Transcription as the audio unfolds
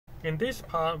In this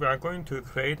part, we are going to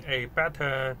create a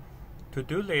better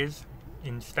to-do list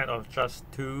instead of just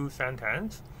 2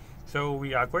 sentences. So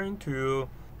we are going to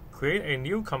create a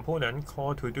new component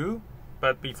called to-do.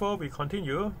 But before we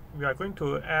continue, we are going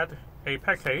to add a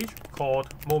package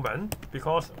called moment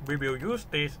because we will use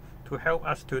this to help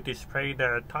us to display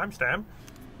the timestamp.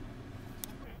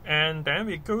 And then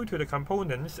we go to the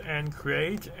components and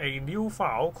create a new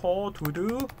file called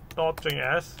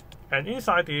todo.js. And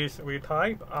inside this, we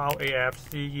type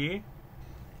RAFCE,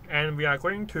 and we are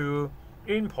going to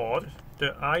import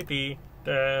the ID,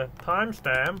 the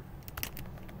timestamp,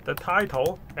 the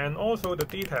title, and also the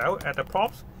detail at the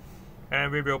props,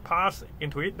 and we will pass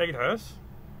into it later.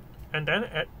 And then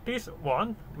at this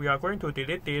one, we are going to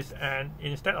delete this, and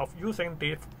instead of using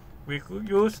div, we could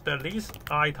use the list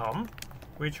item,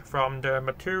 which from the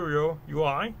material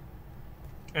UI.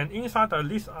 And inside the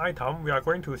list item, we are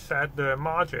going to set the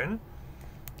margin,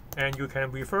 and you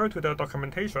can refer to the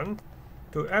documentation.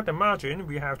 To add the margin,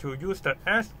 we have to use the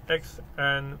SX,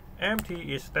 and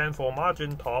empty is stand for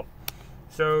margin top.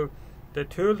 So the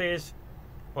two lists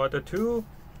or the two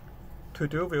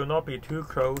to-do will not be too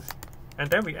close. And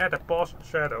then we add a box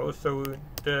shadow, so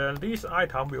the list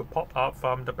item will pop up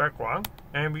from the background.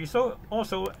 And we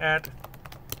also add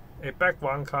a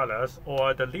background colors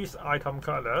or the list item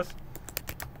colors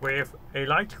with a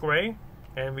light gray,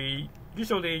 and we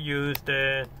usually use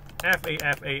the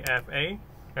FA,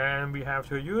 and we have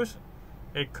to use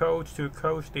a code to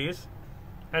close this.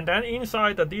 And then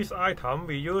inside the list item,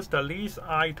 we use the list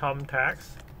item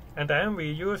text, and then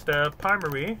we use the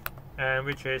primary, and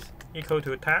which is equal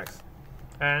to text,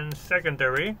 and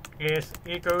secondary is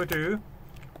equal to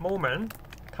moment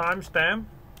timestamp,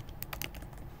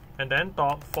 and then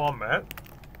dot format,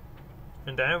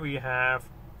 and then we have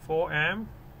 4M,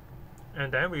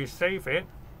 and then we save it.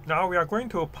 Now we are going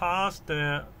to pass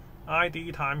the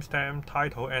ID, timestamp,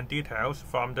 title, and details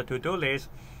from the to-do list.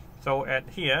 So at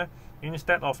here,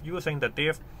 instead of using the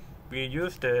div, we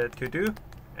use the to-do,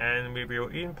 and we will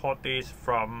import this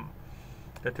from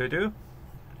the to-do.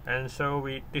 And so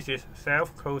this is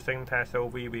self-closing test, so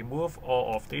we remove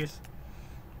all of this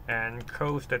and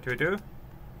close the to-do.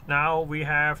 Now we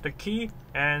have the key,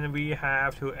 and we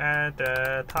have to add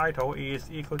the title is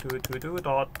equal to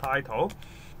to-do.title,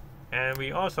 and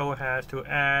we also have to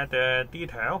add the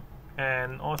detail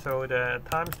and also the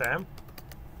timestamp.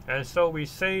 And so we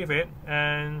save it,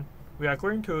 and we are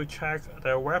going to check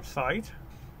the website,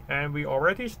 and we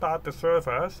already start the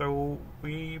server, so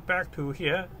we back to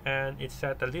here, and it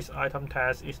said the list item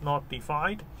test is not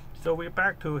defined. So we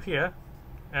back to here,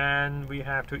 and we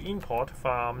have to import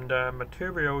from the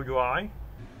material UI.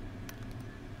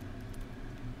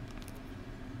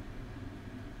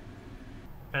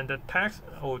 And the text,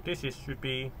 should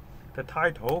be the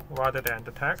title rather than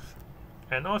the text.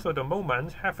 And also the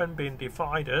moments haven't been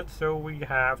divided, so we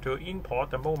have to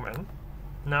import the moment.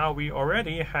 Now we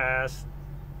already has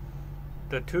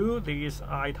the two list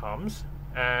items,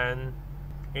 and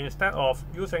instead of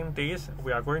using this,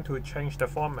 we are going to change the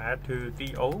format to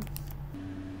DO.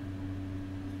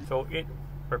 So it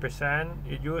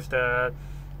use the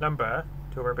number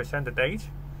to represent the date.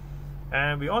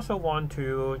 And we also want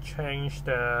to change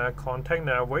the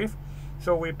container width.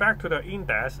 So we back to the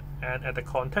index, and at the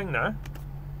container,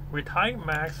 we type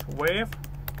max width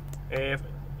if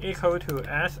equal to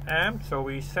SM. So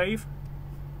we save.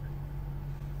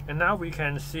 And now we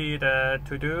can see the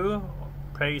to-do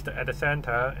placed at the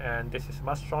center, and this is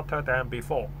much shorter than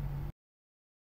before.